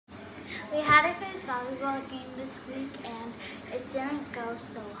We had a first volleyball game this week and it didn't go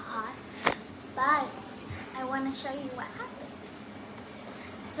so hot, but I want to show you what happened.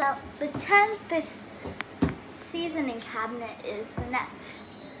 So pretend this seasoning cabinet is the net.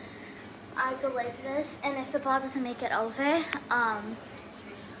 I go like this, and if the ball doesn't make it over,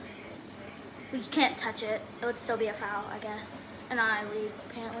 we can't touch it. It would still be a foul, I guess. And I lead,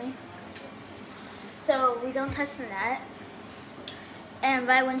 apparently. So we don't touch the net. And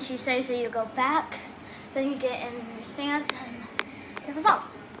right when she says that you go back, then you get in your stance and you have a ball.